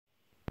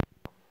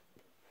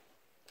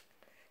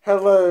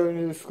Hello,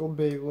 New School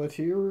Biglet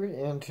here,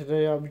 and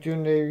today I'll be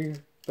doing a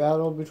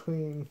battle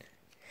between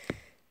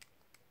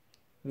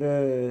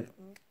the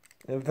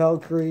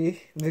Victory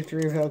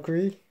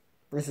Valkyrie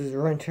versus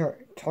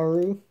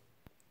Rantaro.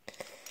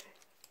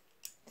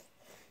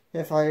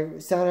 If I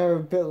sound a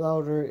bit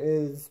louder,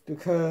 is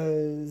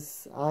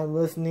because I'm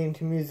listening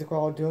to music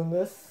while doing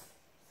this,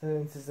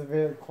 since it's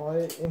very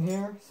quiet in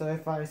here. So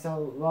if I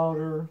sound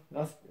louder,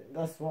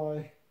 that's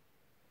why.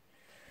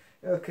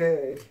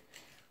 Okay,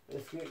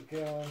 let's get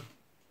going.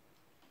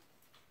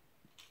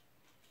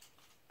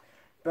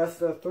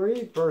 Best of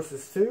 3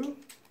 versus 2.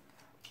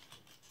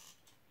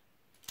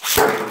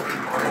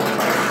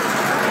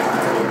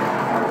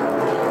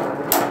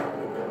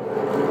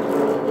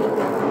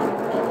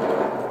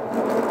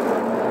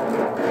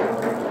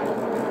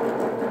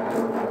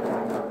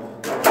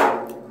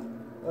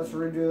 Let's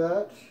redo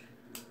that.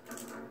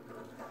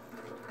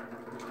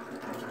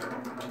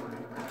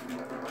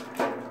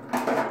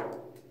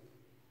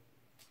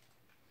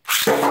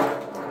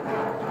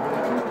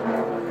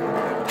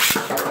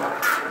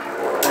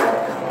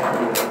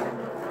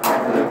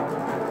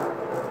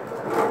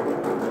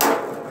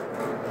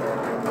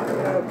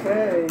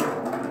 Okay.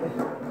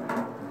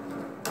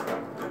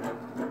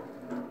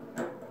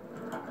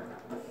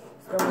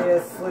 It's gonna be a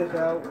sleep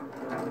out.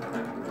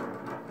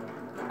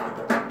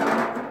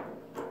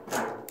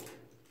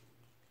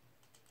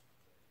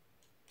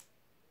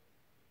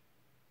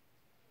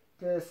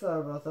 Okay,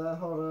 sorry about that.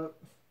 Hold up.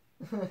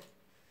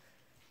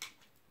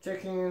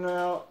 Checking it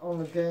out on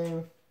the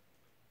game.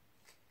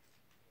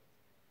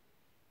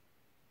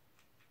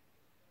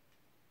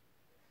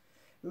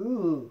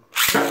 Ooh.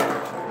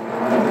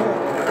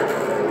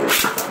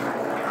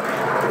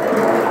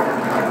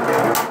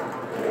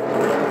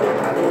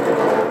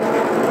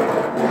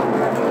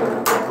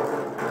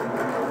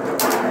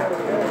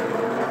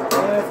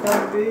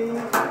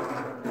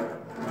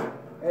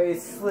 A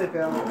slip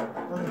out,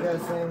 I'm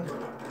guessing.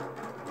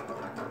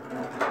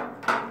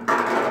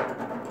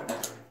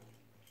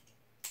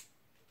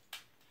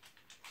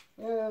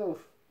 Oh.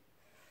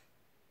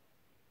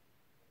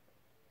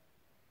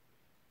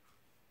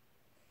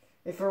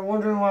 If you're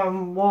wondering why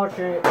I'm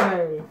watching,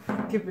 hey,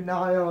 keep an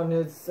eye on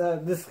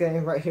this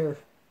game right here.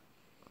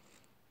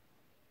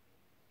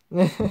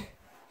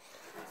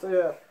 So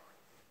yeah.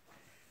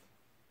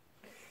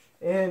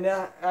 And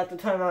at the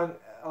time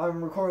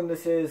I'm recording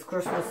this is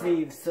Christmas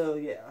Eve, so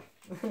yeah.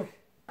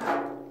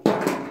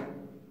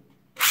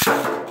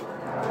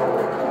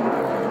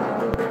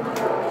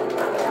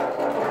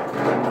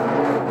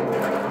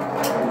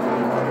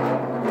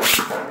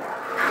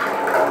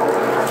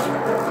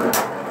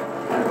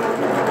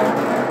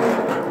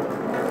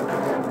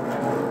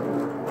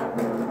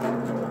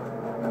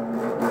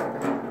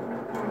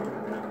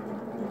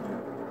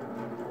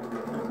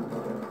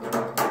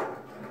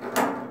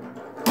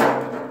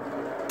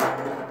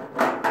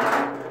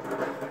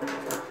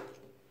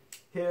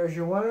 Here's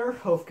your winner.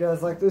 Hope you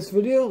guys like this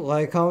video.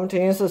 Like, comment,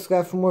 and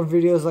subscribe for more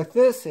videos like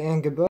this. And goodbye.